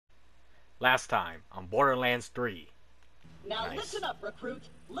Last time on Borderlands 3. Now Nice. listen up, recruit.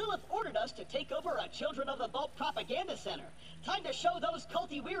 Lilith ordered us to take over a Children of the Vault propaganda center. Time to show those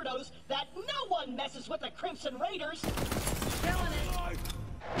culty weirdos that no one messes with the Crimson Raiders. Killing it.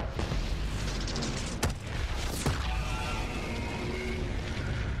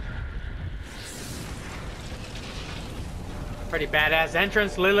 Pretty badass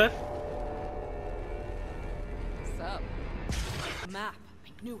entrance, Lilith. What's up? Map. I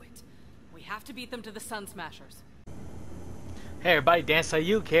knew it. We have to beat them to the Sun Smashers. Hey everybody,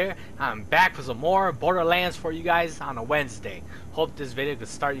 dansaiyuk here. I'm back for some more Borderlands for you guys on a Wednesday. Hope this video could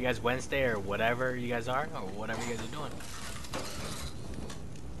start you guys Wednesday or whatever you guys are, or whatever you guys are doing.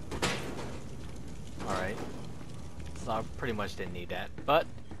 Alright. So I pretty much didn't need that. But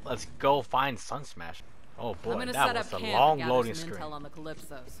let's go find Sun Smash. Oh boy, I'm gonna that set was up a camp long and loading gather some screen. intel on the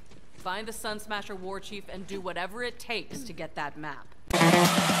Calypsos. Find the Sun Smasher war chief and do whatever it takes to get that map. I'd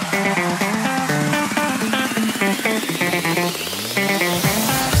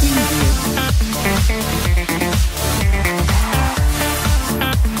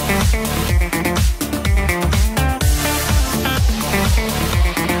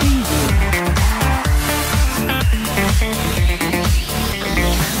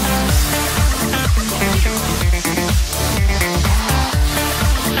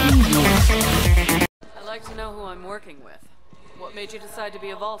like to know who I'm working with. What made you decide to be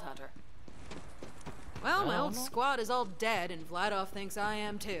a Vault Hunter? Well, my old squad is all dead, and Vladov thinks I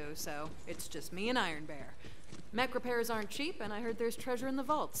am too, so it's just me and Iron Bear. Mech repairs aren't cheap, and I heard there's treasure in the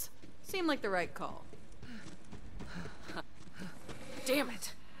vaults. Seemed like the right call. Damn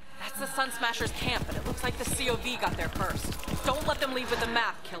it! That's the Sun Smashers camp, but it looks like the COV got there first. Don't let them leave with the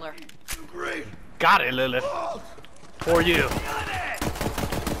map, killer. Great. Got it, Lilith. For you.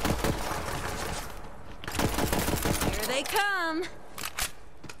 Here they come!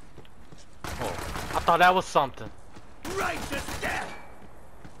 Oh, I thought that was something. Righteous death.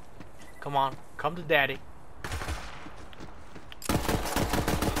 Come on, come to daddy.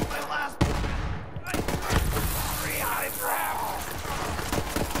 My last.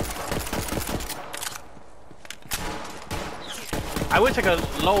 I wish I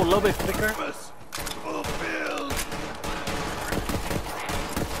could load a little bit quicker. Fulfilled.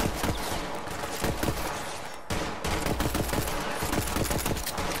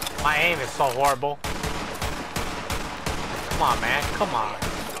 My aim is so horrible. Come on, man. Come on.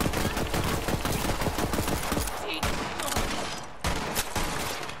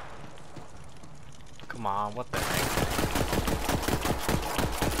 Come on. What the heck?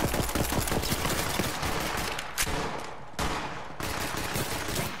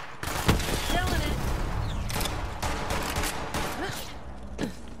 Killing it!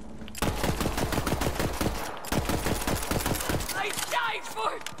 I died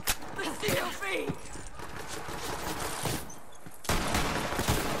for the COV!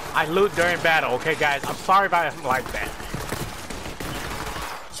 I loot during battle, okay, guys? I'm sorry if I'm like that.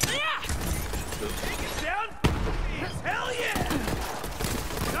 Take it down. Hell yeah.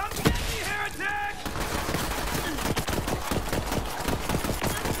 Come get me, heretic.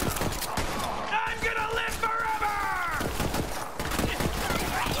 I'm gonna live forever.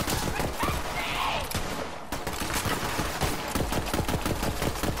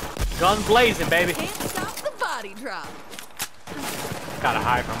 Guns blazing, baby. Can't stop the body drop. Gotta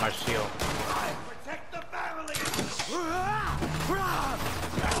hide from my shield. I protect the family.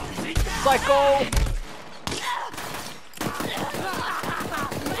 Psycho!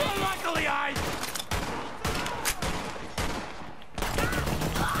 Luckily, I.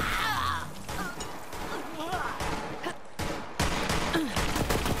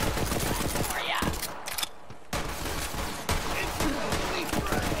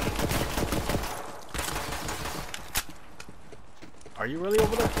 Are you really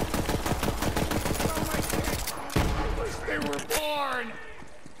over there? They were born.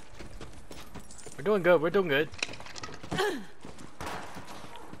 We're doing good. We're doing good. Hey,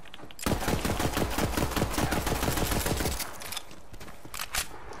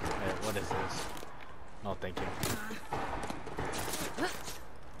 what is this? No, thank you.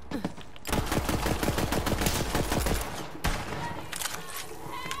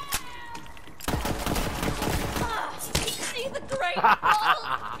 See the great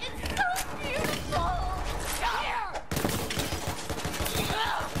wall? It's so beautiful! Come here!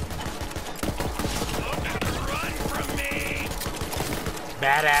 Run from me.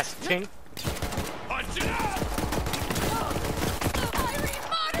 Badass tink. Punch it out. Irene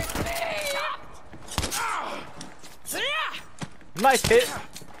modern me! Nice hit.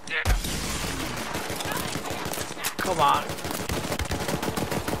 Come on.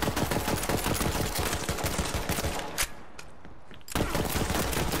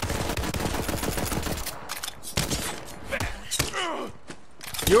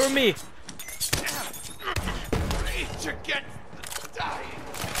 You or me? Reach against the dying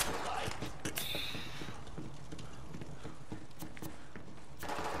light.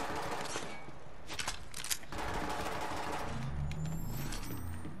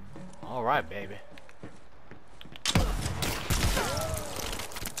 All right, baby.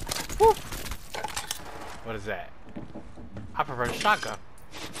 Woo. What is that? I prefer the shotgun.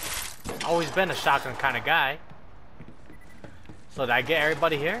 Always been a shotgun kind of guy. So did I get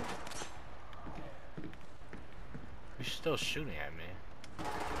everybody here? He's still shooting at me.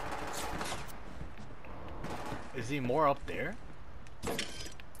 Is he more up there?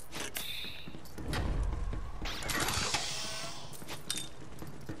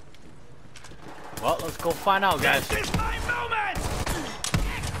 Well, let's go find out, guys. This is my moment!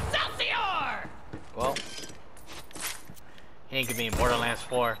 Excelsior! Well, he ain't gonna be in Borderlands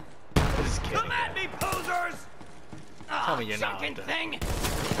 4. Just kidding. Come at me, posers! Tell me you're not chicken out there. thing!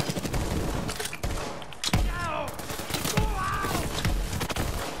 Ow!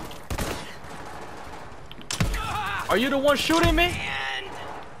 Wow! Are you the one shooting me? And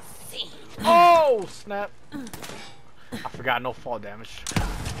scene. Oh, snap. I forgot no fall damage.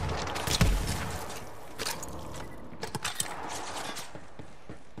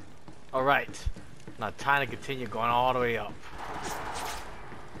 Alright. Now time to continue going all the way up.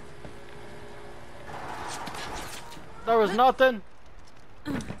 There was nothing.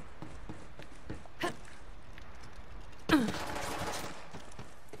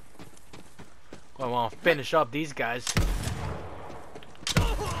 I want to finish up these guys.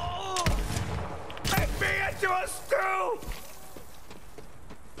 Make me into a stew!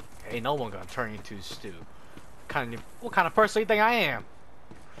 Ain't no one gonna turn you into a stew. What kind of person do you think I am?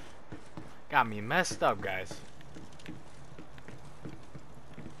 Got me messed up, guys.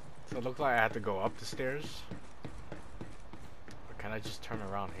 So it looks like I have to go up the stairs. Or can I just turn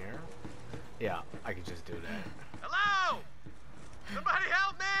around here? Yeah, I can just do that. Hello! Somebody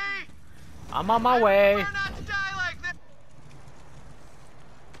help me! I'm on my way. I prefer not to die like this.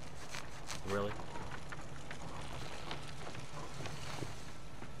 Really?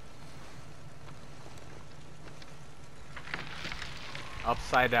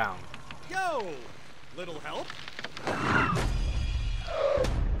 Upside down. Yo! Little help?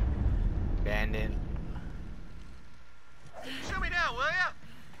 Bandit. Shoot me down, will ya?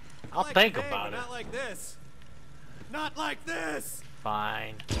 I'll Like think today, about but it. Not like this. Not like this!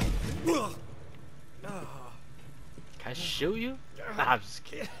 Fine. Ugh. Can I shoot you? Nah, I'm just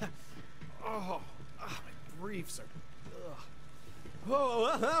kidding. Oh, my briefs are. Ugh.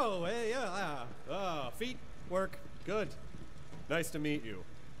 Oh, hey, yeah. Feet work good. Nice to meet you.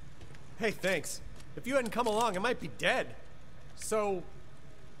 Hey, thanks. If you hadn't come along, I might be dead. So,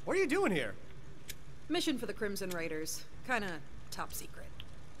 what are you doing here? Mission for the Crimson Raiders. Kinda top secret.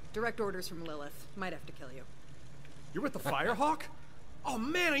 Direct orders from Lilith. Might have to kill you. You're with the Firehawk? Oh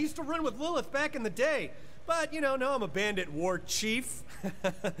man, I used to run with Lilith back in the day. But, now I'm a bandit war chief.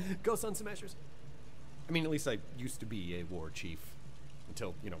 Go Sun Smashers. I mean, at least I used to be a war chief.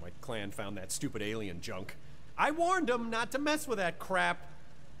 Until, my clan found that stupid alien junk. I warned them not to mess with that crap.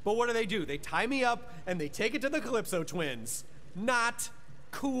 But what do? They tie me up and they take it to the Calypso twins. Not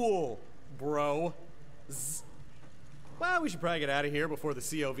cool, bro. Well, we should probably get out of here before the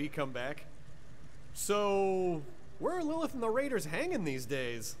COV come back. So, where are Lilith and the Raiders hanging these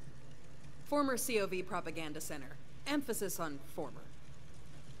days? Former COV Propaganda Center. Emphasis on former.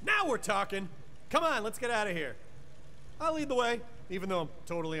 Now we're talking. Come on, let's get out of here. I'll lead the way, even though I'm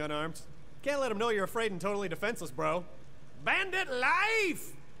totally unarmed. Can't let them know you're afraid and totally defenseless, bro. Bandit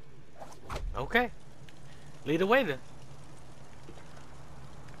life! Okay. Lead the way then.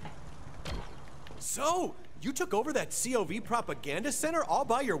 So, you took over that COV Propaganda Center all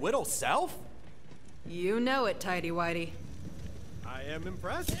by your little self? You know it, Tidy Whitey. I am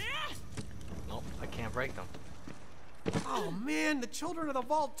impressed. Nope, I can't break them. Oh man, the children of the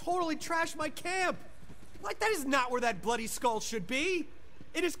vault totally trashed my camp! Like, that is not where that bloody skull should be!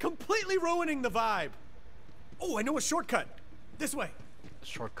 It is completely ruining the vibe! Oh, I know a shortcut! This way!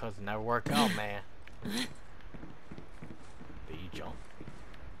 Shortcuts never work out, man. Did you jump?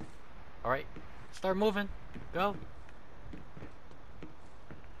 Alright, start moving. Go.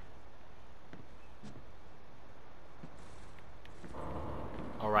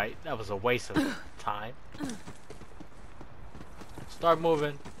 Alright, that was a waste of time. Start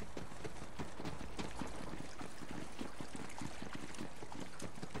moving.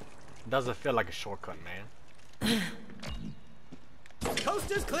 Doesn't feel like a shortcut, man.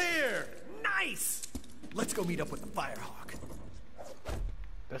 Coast is clear! Nice! Let's go meet up with the Firehawk.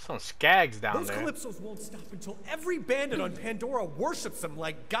 There's some skags down there. Those Calypsos won't stop until every bandit on Pandora worships them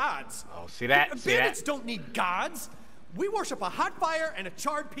like gods. Oh, see that? Bandits don't need gods. We worship a hot fire and a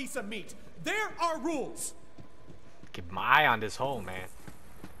charred piece of meat. There are rules. Keep my eye on this hole, man.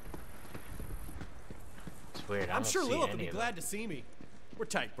 It's weird. I'm sure Lilith would be glad to see me. We're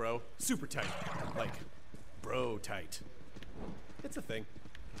tight, bro. Super tight. Like, bro tight. It's a thing.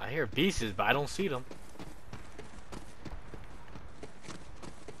 I hear pieces, but I don't see them.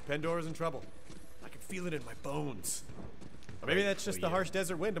 Pandora's in trouble. I can feel it in my bones. Or maybe that's just the harsh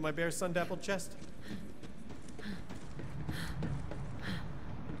desert wind in my bare sun-dappled chest.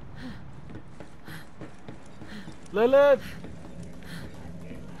 Lilith!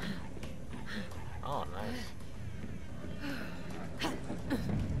 Oh, nice.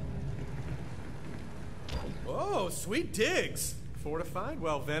 Oh, sweet digs. Fortified,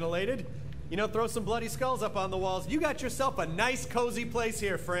 well ventilated. You know, throw some bloody skulls up on the walls. You got yourself a nice, cozy place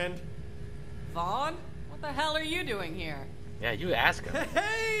here, friend. Vaughn? What the hell are you doing here? Yeah, you ask him.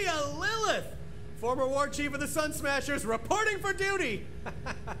 Hey, Lilith! Former war chief of the Sun Smashers, reporting for duty!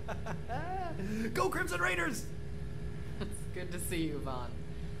 Go Crimson Raiders! It's good to see you, Vaughn.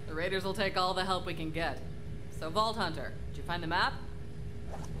 The Raiders will take all the help we can get. So, Vault Hunter, did you find the map?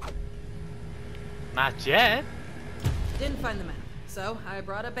 Not yet. Didn't find the map, so I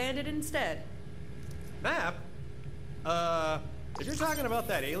brought a bandit instead. Map? If you're talking about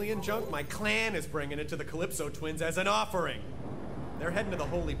that alien junk, my clan is bringing it to the Calypso twins as an offering. They're heading to the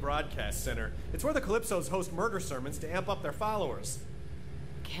Holy Broadcast Center. It's where the Calypsos host murder sermons to amp up their followers.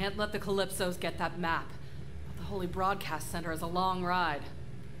 Can't let the Calypsos get that map. But the Holy Broadcast Center is a long ride.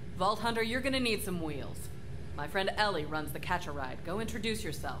 Vault Hunter, you're gonna need some wheels. My friend Ellie runs the catch-a-ride. Go introduce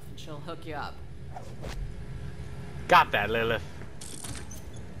yourself, and she'll hook you up. Got that, Lilith.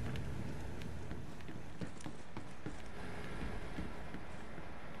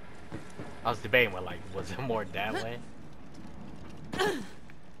 I was debating, was it more that way?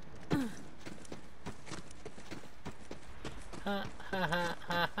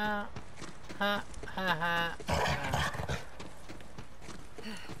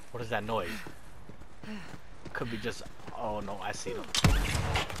 What is that noise? Could be just... Oh no, I see them.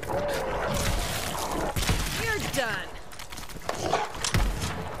 You're done.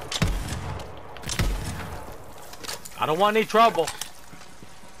 I don't want any trouble.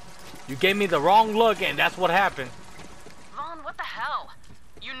 You gave me the wrong look and that's what happened. Vaughn, what the hell?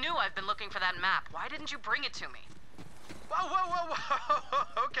 You knew I've been looking for that map. Why didn't you bring it to me? Whoa, whoa, whoa,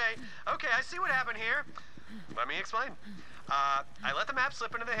 whoa. Okay, I see what happened here. Let me explain. I let the map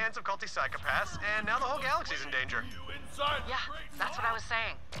slip into the hands of culty psychopaths, and now the whole galaxy's in danger. Yeah, that's what I was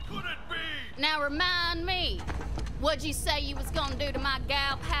saying. Could it be? Now remind me, what'd you say you was gonna do to my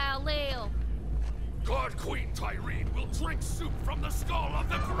gal pal Lil? God Queen Tyreen will drink soup from the skull of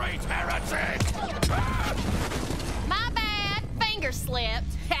the great heretic! My bad, finger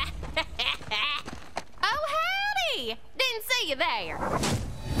slipped. Oh, howdy! Didn't see you there.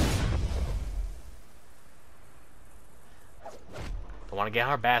 I want to get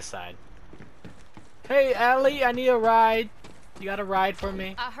on her bad side. Hey, Allie, I need a ride. You got a ride for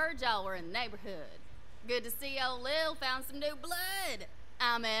me? I heard y'all were in the neighborhood. Good to see old Lil found some new blood.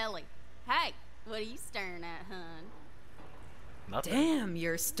 I'm Ellie. Hey, what are you staring at, hun? Nothing. Damn,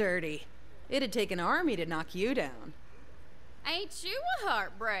 you're sturdy. It'd take an army to knock you down. Ain't you a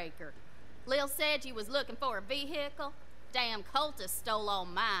heartbreaker? Lil said you was looking for a vehicle. Damn cultists stole all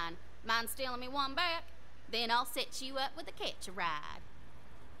mine. Mind stealing me one back? Then I'll set you up with a catch-a-ride.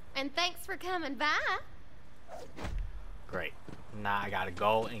 And thanks for coming by. Great. Now I gotta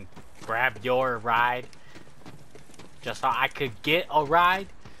go and grab your ride. Just so I could get a ride.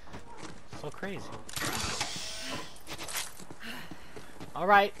 So crazy.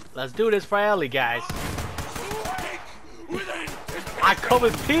 Alright, let's do this for Ellie, guys. I come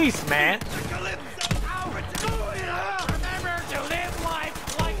with peace, man. Remember to live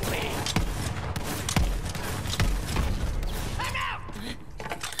life lightly. I'm out.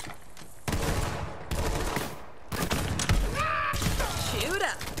 Shoot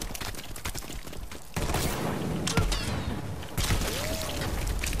up.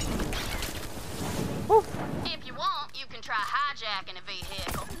 If you want, you can try hijacking a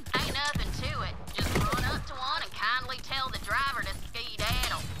vehicle. Ain't nothing to it. Just run up to one and kindly tell the driver to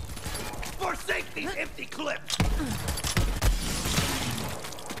skedaddle. Forsake these empty clips.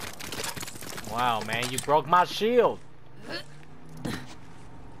 Wow, man, you broke my shield.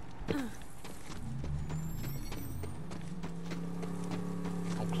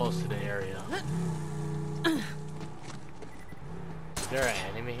 I'm close to the area. Is there an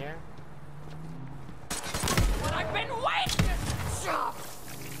enemy here? What I've been waiting to shove.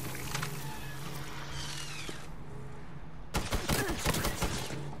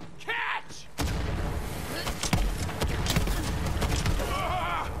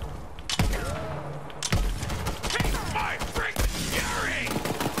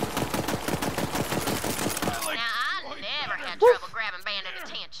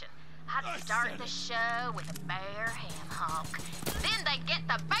 bare ham hock. Then they get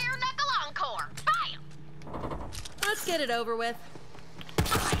the bare knuckle encore. Bam! Let's get it over with.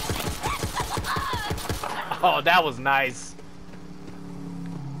 Oh, that was nice.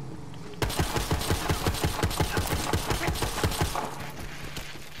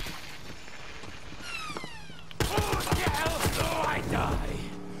 I die.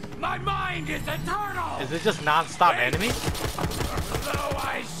 My mind is eternal. Is it just non-stop enemies? Though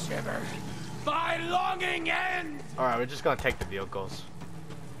I shiver, my longing ends. All right, we're just gonna take the vehicles.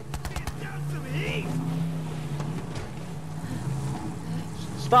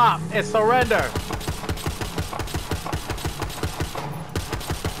 Stop! It's surrender.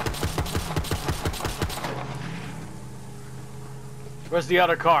 Where's the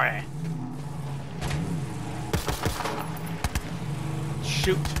other car at?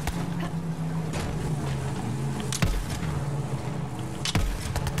 Shoot.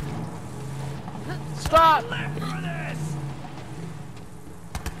 Stop!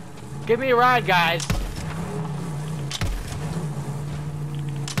 Give me a ride, guys.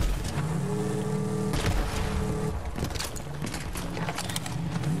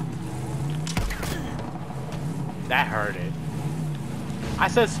 That hurt it. I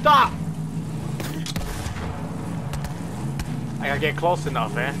said stop! I gotta get close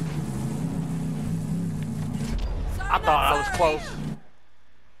enough, man. I thought I was close.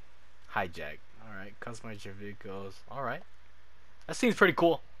 Hijack. Alright, customize your vehicles. Alright. That seems pretty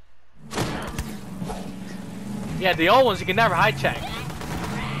cool. Yeah, the old ones you can never hijack.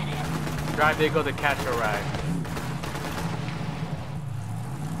 Drive vehicle to catch a ride.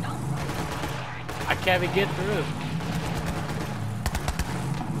 I can't even get through.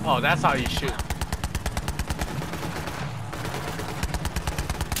 Oh, that's how you shoot.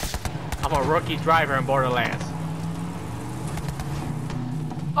 I'm a rookie driver in Borderlands.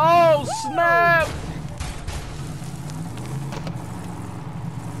 Oh, snap!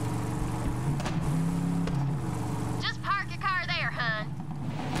 Just park your car there, hun.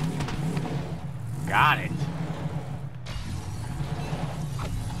 Got it.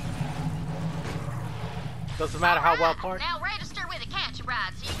 Doesn't matter how well parked. Now register with a catch a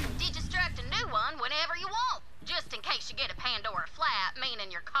ride so you can destruct a new one whenever you want. Just in case you get a Pandora flat,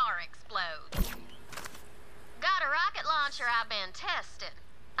 meaning your car explodes. Got a rocket launcher I've been testing.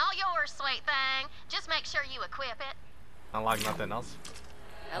 All yours, sweet thing. Just make sure you equip it. Unlock nothing else.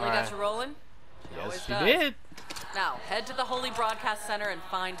 Ellie got you rolling? She Yes, always she does. did. Now, head to the Holy Broadcast Center and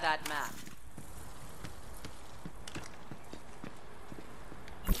find that map.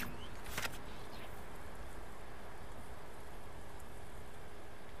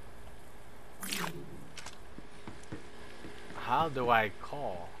 How do I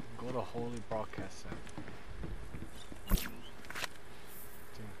call? Go to Holy Broadcast Center.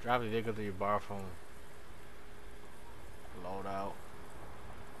 Drive a vehicle to your bar phone. Load out.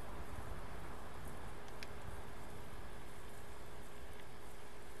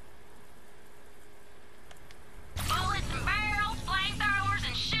 Bullets and barrels, flamethrowers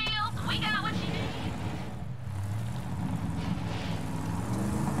and shields. We got what you need.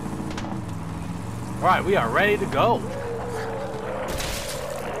 Alright, we are ready to go.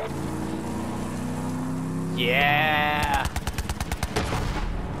 Yeah.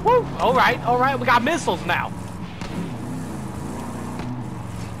 Woo! Alright, we got missiles now.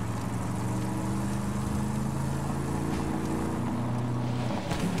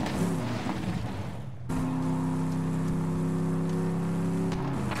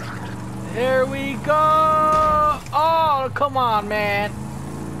 Here we go! Oh, come on, man.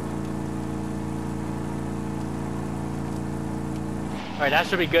 Alright, that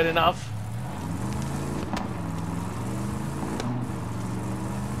should be good enough.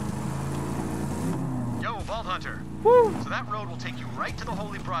 Hunter. Woo. So that road will take you right to the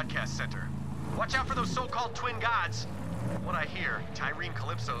Holy Broadcast Center. Watch out for those so-called twin gods. From what I hear, Tyreen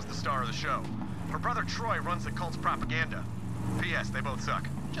Calypso's the star of the show. Her brother Troy runs the cult's propaganda. P.S. They both suck.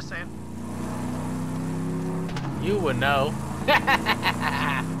 Just saying. You would know.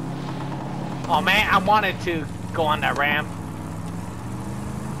 Oh man, I wanted to go on that ramp.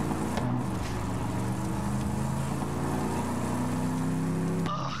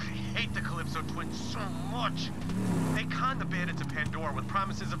 So much. They con the bandits of Pandora with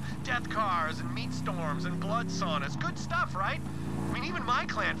promises of death cars and meat storms and blood saunas. Good stuff, right? I mean, even my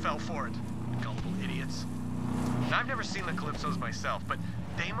clan fell for it. Gullible idiots. Now, I've never seen the Calypsos myself, but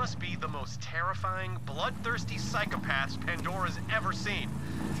they must be the most terrifying, bloodthirsty psychopaths Pandora's ever seen.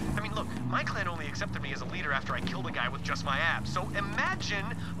 I mean, look, my clan only accepted me as a leader after I killed a guy with just my abs. So imagine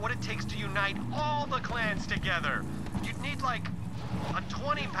what it takes to unite all the clans together. You'd need, like, a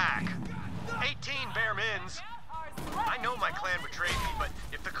 20-pack. 18 bare mins. I know my clan betrayed me, but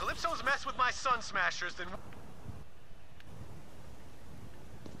if the Calypsos mess with my Sun Smashers, then...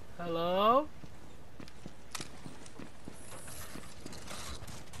 Hello?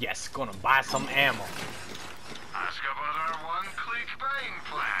 Yes, gonna buy some ammo. Ask about our one-click buying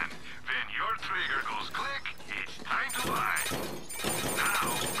plan. When your trigger goes click, it's time to buy.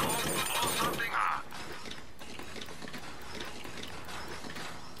 Now, go blow something up.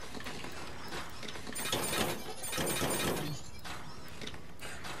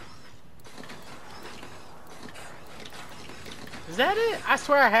 Is that it? I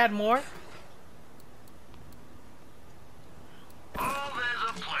swear I had more. Always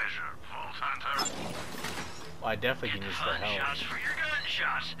a pleasure, Vault Hunter. Well, I definitely can use the help. Gunshots for your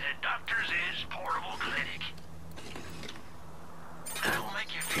gunshots at Doctor's Ed's Portable Clinic. That'll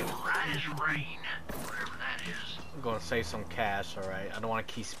make you feel right as rain, whatever that is. I'm gonna save some cash, alright? I don't want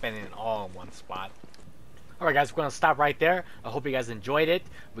to keep spending it all in one spot. Alright guys, we're gonna stop right there. I hope you guys enjoyed it.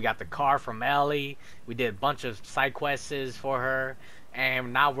 We got the car from Ellie. We did a bunch of side quests for her.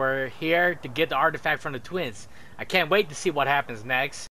 And now we're here to get the artifact from the twins. I can't wait to see what happens next.